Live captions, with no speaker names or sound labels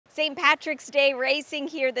St. Patrick's Day racing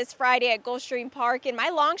here this Friday at Gulfstream Park, and my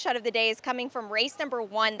long shot of the day is coming from race number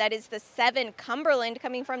 1. That is the 7 Cumberland,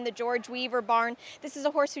 coming from the George Weaver barn. This is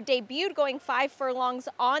a horse who debuted going 5 furlongs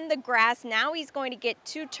on the grass. Now he's going to get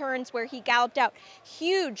 2 turns where he galloped out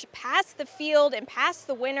huge past the field and past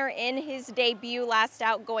the winner in his debut last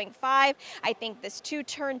out going 5. I think this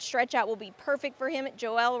 2-turn stretch out will be perfect for him.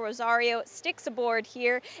 Joel Rosario sticks aboard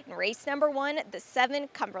here in race number 1, the 7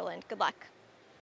 Cumberland. Good luck.